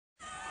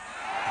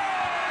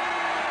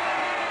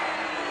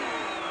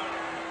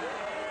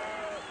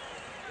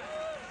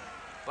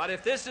But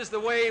if this is the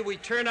way we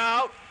turn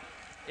out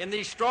in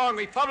these strong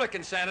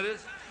Republican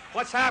senators,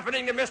 what's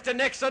happening to Mr.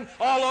 Nixon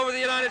all over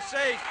the United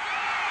States?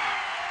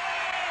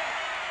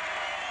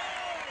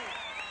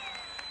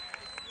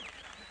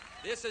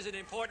 This is an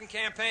important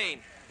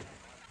campaign,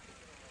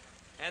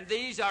 and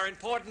these are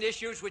important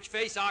issues which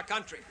face our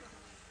country,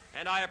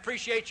 and I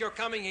appreciate your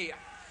coming here.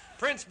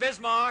 Prince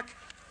Bismarck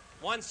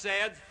once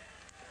said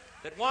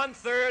that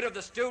 1/3 of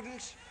the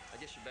students, I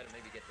guess you better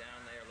maybe get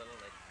down there a little.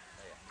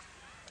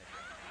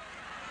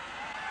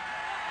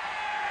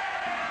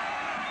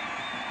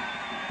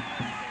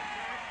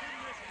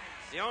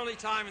 It's the only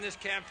time in this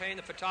campaign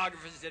the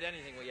photographers did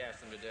anything we asked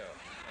them to do.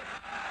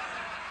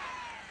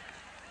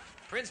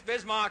 Prince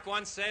Bismarck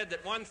once said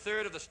that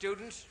 1/3 of the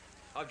students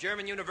of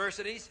German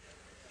universities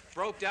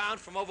broke down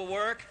from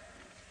overwork,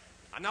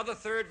 another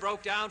third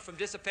broke down from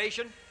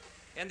dissipation,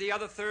 and the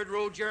other third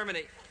ruled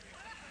Germany.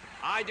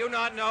 I do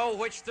not know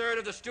which third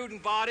of the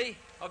student body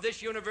of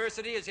this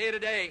university is here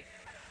today,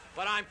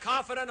 but I'm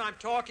confident I'm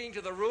talking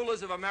to the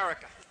rulers of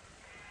America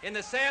in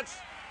the sense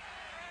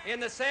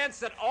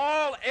that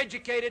all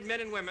educated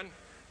men and women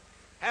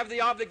have the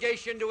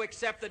obligation to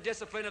accept the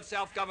discipline of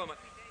self-government.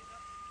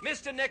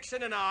 Mr.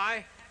 Nixon and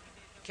I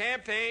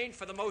campaigned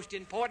for the most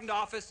important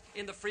office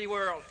in the free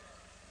world.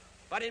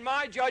 But in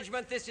my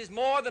judgment, this is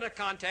more than a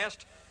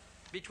contest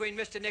between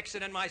Mr.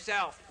 Nixon and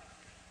myself.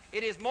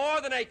 It is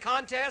more than a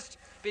contest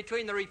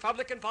between the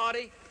Republican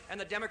Party and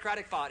the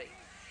Democratic Party.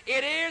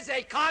 It is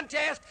a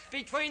contest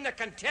between the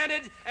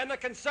contented and the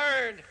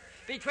concerned,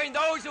 between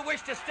those who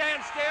wish to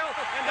stand still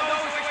and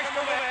those who wish to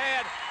move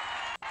ahead.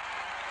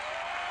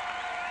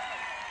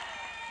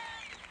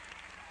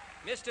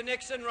 Mr.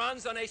 Nixon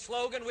runs on a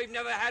slogan, "We've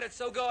never had it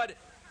so good."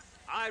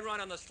 I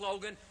run on the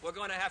slogan, "We're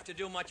going to have to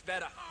do much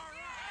better."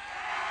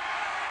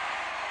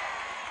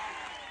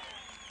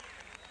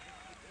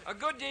 A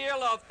good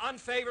deal of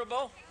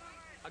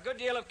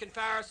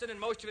comparison, and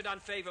most of it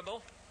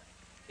unfavorable,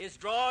 is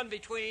drawn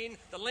between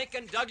the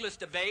Lincoln-Douglas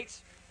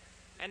debates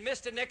and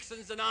Mr.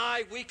 Nixon's and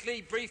I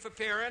weekly brief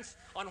appearance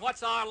on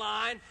What's Our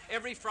Line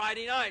every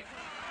Friday night.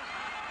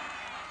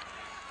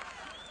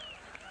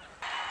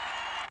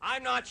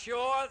 I'm not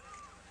sure,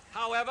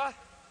 however,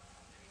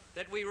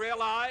 that we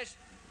realize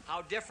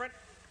how different,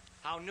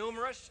 how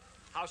numerous,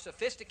 how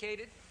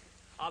sophisticated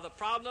are the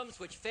problems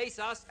which face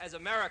us as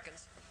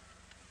Americans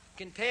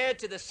compared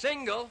to the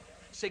single,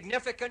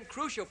 significant,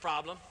 crucial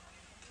problem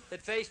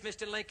that faced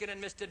Mr. Lincoln and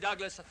Mr.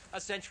 Douglas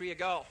a century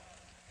ago.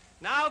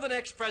 Now the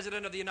next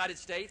President of the United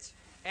States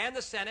and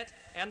the Senate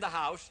and the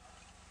House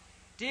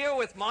deal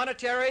with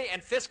monetary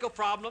and fiscal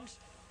problems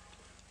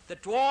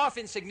that dwarf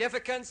in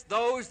significance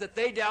those that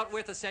they dealt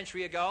with a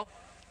century ago.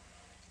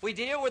 We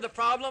deal with the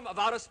problem of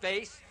outer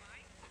space,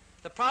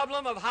 the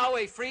problem of how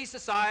a free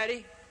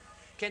society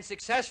can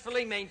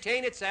successfully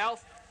maintain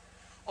itself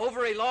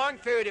over a long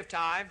period of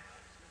time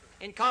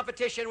in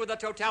competition with a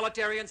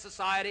totalitarian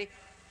society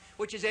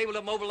which is able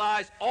to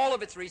mobilize all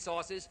of its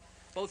resources,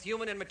 both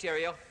human and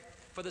material,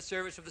 for the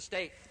service of the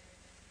state.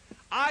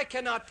 I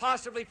cannot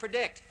possibly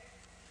predict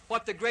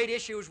what the great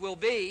issues will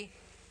be,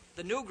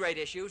 the new great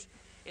issues,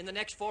 in the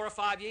next 4 or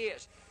 5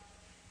 years,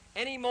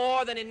 any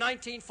more than in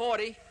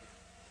 1940,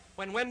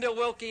 when Wendell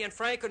Willkie and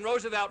Franklin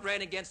Roosevelt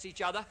ran against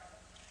each other.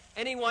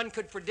 Anyone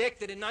could predict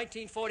that in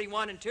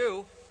 1941 and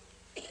 2,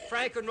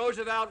 Franklin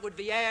Roosevelt would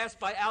be asked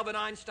by Albert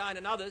Einstein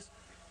and others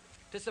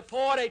to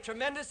support a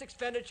tremendous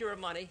expenditure of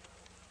money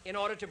in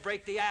order to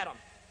break the atom.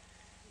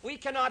 We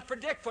cannot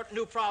predict what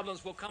new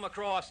problems will come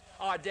across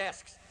our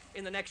desks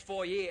in the next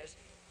 4 years.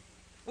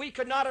 We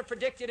could not have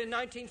predicted in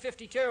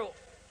 1952,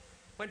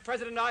 when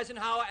President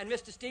Eisenhower and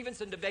Mr.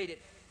 Stevenson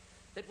debated,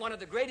 that one of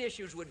the great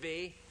issues would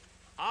be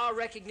our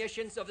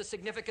recognitions of the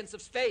significance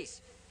of space.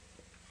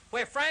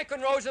 Where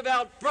Franklin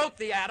Roosevelt broke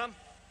the atom,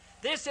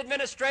 this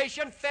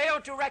administration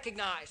failed to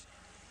recognize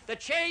the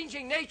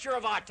changing nature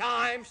of our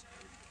times,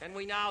 and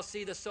we now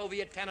see the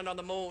Soviet pennant on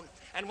the moon.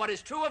 And what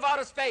is true of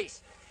outer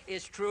space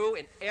is true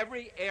in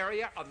every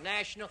area of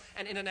national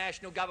and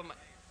international government.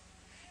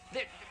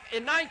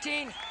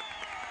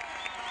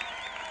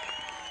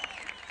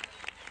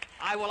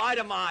 I will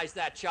itemize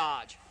that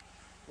charge.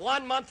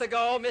 1 month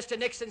ago, Mr.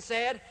 Nixon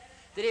said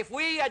that if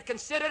we had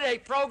considered a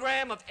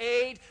program of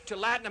aid to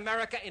Latin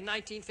America in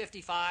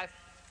 1955,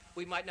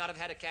 we might not have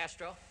had a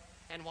Castro.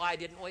 And why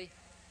didn't we?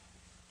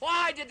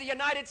 Why did the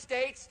United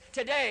States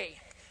today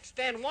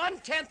spend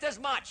 1/10 as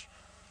much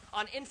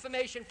on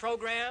information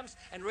programs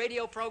and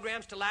radio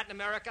programs to Latin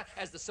America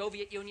as the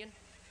Soviet Union?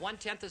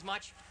 1/10 as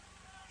much.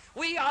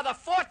 We are the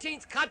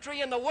 14th country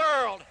in the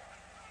world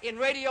in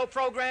radio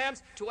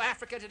programs to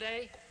Africa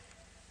today.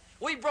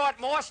 We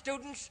brought more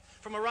students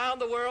from around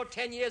the world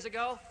 10 years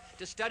ago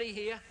to study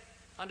here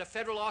under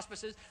federal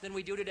auspices than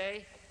we do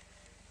today.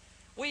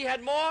 We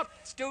had more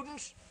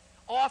students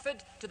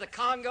offered to the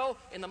Congo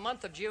in the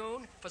month of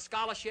June for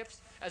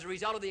scholarships as a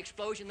result of the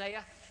explosion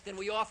there than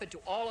we offered to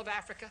all of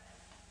Africa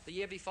the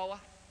year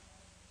before.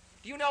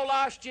 Do you know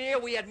last year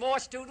we had more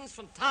students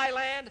from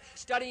Thailand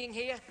studying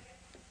here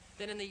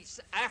than in the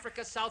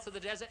Africa south of the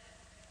desert?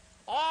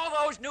 All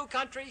those new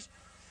countries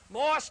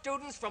more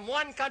students from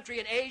one country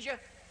in Asia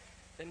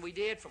than we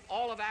did from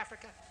all of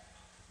Africa?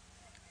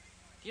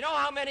 Do you know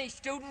how many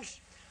students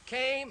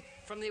came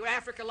from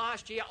Africa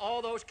last year,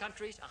 all those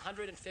countries?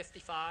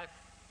 155.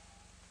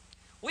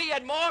 We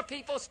had more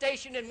people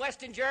stationed in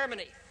Western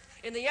Germany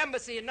in the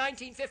embassy in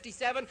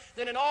 1957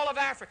 than in all of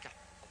Africa.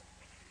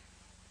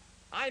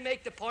 I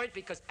make the point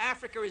because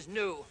Africa is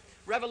new,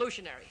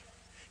 revolutionary,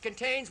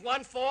 contains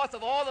 1/4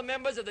 of all the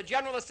members of the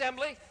General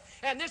Assembly,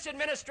 and this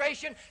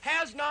administration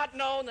has not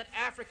known that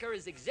Africa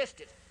has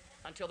existed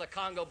until the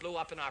Congo blew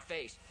up in our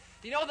face.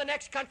 Do you know the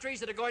next countries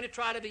that are going to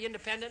try to be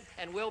independent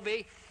and will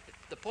be?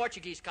 The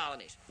Portuguese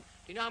colonies.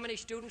 Do you know how many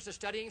students are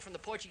studying from the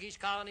Portuguese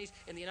colonies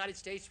in the United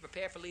States to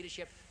prepare for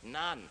leadership?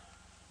 None.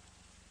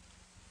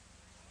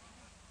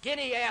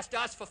 Guinea asked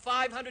us for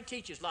 500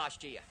 teachers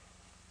last year.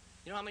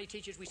 You know how many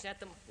teachers we sent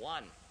them?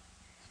 1.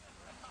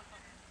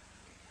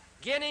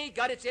 Guinea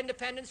got its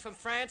independence from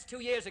France 2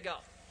 years ago.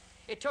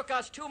 It took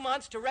us 2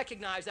 months to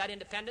recognize that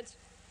independence.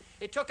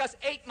 It took us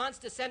 8 months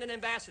to send an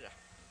ambassador.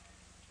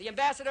 The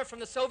ambassador from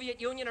the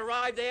Soviet Union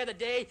arrived there the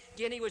day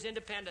Guinea was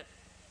independent.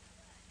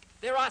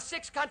 There are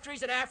 6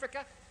 countries in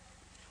Africa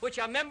which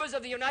are members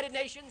of the United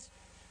Nations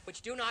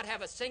which do not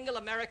have a single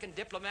American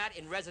diplomat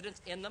in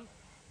residence in them.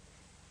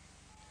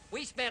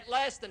 We spent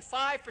less than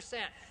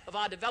 5% of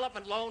our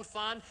development loan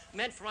fund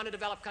meant for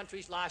underdeveloped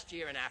countries last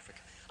year in Africa.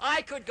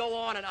 I could go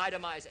on and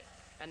itemize it,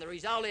 and the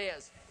result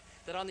is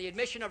that on the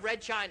admission of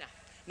Red China,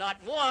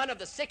 not one of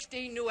the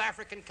 16 new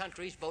African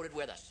countries voted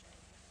with us.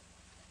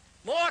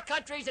 More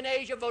countries in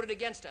Asia voted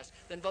against us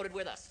than voted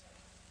with us.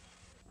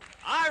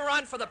 I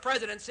run for the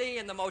presidency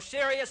in the most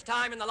serious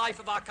time in the life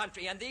of our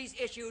country, and these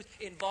issues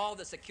involve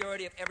the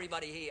security of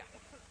everybody here.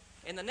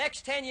 In the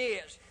next 10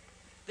 years,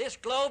 this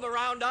globe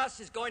around us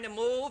is going to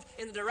move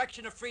in the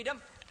direction of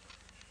freedom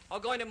or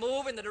going to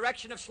move in the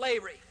direction of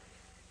slavery.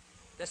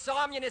 The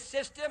communist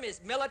system is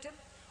militant,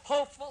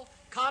 hopeful,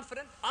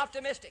 confident,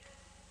 optimistic,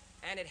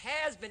 and it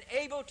has been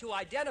able to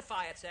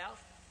identify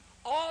itself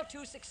all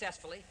too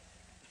successfully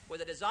with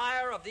the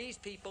desire of these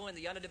people in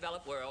the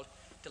underdeveloped world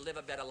to live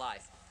a better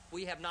life.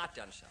 We have not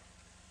done so.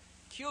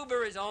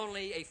 Cuba is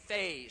only a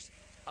phase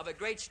of a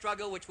great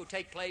struggle which will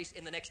take place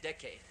in the next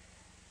decade.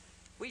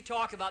 We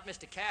talk about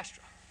Mr.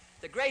 Castro.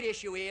 The great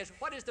issue is,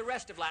 what is the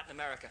rest of Latin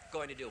America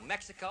going to do?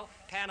 Mexico,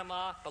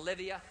 Panama,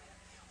 Bolivia?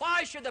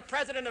 Why should the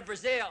president of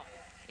Brazil,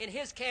 in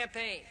his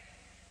campaign,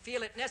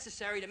 feel it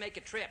necessary to make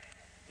a trip,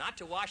 not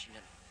to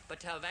Washington, but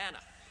to Havana,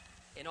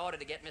 in order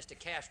to get Mr.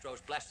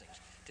 Castro's blessings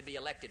to be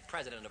elected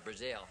president of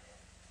Brazil?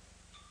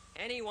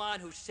 Anyone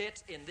who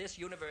sits in this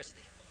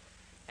university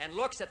and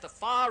looks at the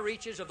far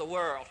reaches of the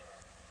world,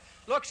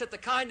 looks at the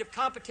kind of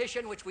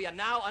competition which we are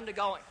now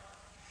undergoing,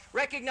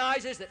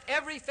 recognizes that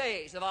every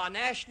phase of our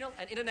national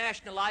and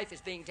international life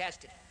is being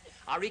tested.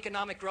 Our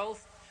economic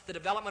growth, the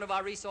development of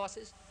our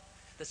resources,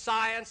 the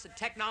science and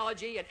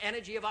technology and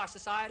energy of our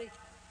society.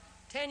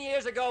 10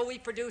 years ago, we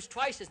produced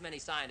twice as many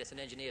scientists and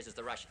engineers as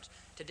the Russians.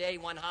 Today,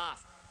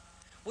 1/2.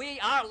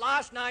 Our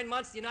last 9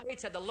 months, the United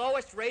States had the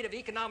lowest rate of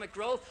economic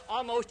growth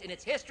almost in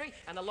its history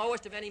and the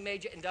lowest of any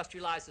major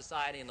industrialized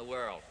society in the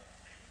world.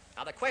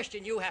 Now, the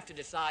question you have to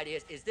decide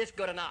is this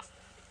good enough?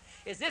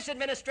 Is this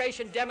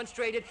administration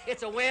demonstrated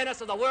its awareness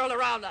of the world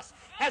around us?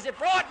 Has it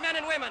brought men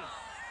and women?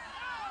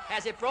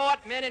 Has it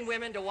brought men and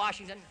women to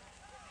Washington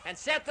and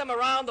sent them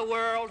around the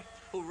world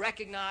who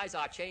recognize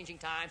our changing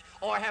times?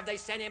 Or have they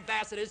sent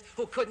ambassadors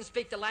who couldn't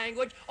speak the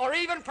language or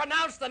even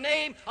pronounce the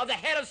name of the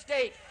head of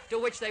state to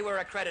which they were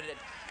accredited?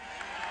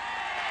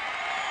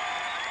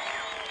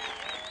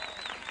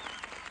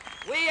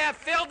 We have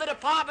filled the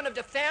Department of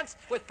Defense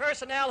with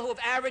personnel who have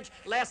averaged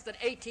less than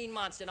 18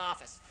 months in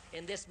office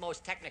in this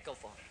most technical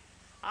form.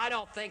 I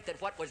don't think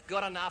that what was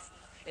good enough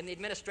in the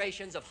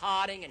administrations of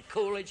Harding and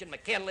Coolidge and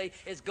McKinley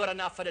is good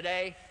enough for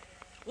today.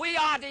 We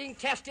are being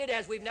tested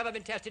as we've never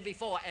been tested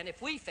before, and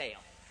if we fail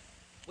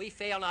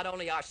not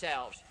only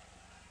ourselves,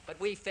 but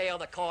we fail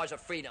the cause of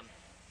freedom.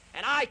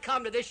 And I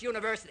come to this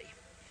university,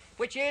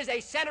 which is a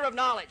center of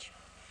knowledge,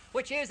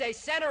 which is a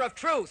center of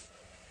truth,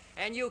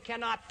 and you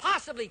cannot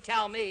possibly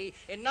tell me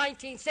in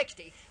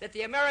 1960 that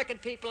the American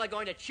people are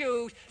going to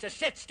choose to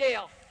sit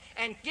still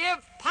and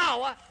give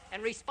power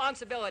and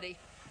responsibility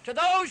to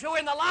those who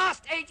in the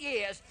last 8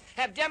 years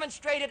have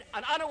demonstrated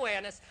an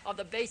unawareness of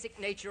the basic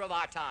nature of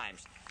our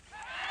times.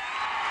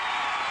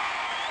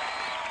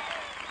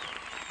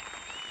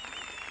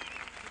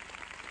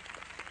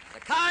 The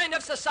kind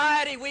of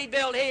society we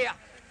build here,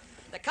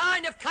 the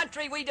kind of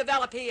country we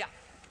develop here,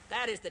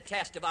 that is the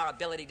test of our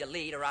ability to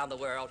lead around the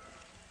world.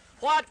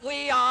 What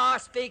we are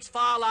speaks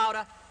far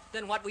louder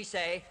than what we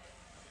say.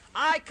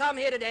 I come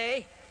here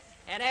today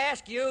and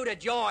ask you to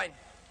join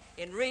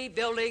in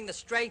rebuilding the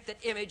strength and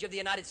image of the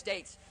United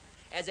States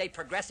as a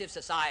progressive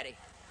society.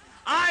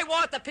 I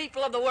want the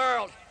people of the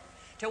world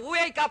to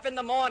wake up in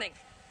the morning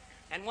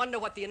and wonder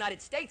what the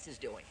United States is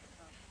doing,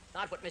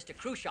 not what Mr.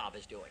 Khrushchev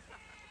is doing.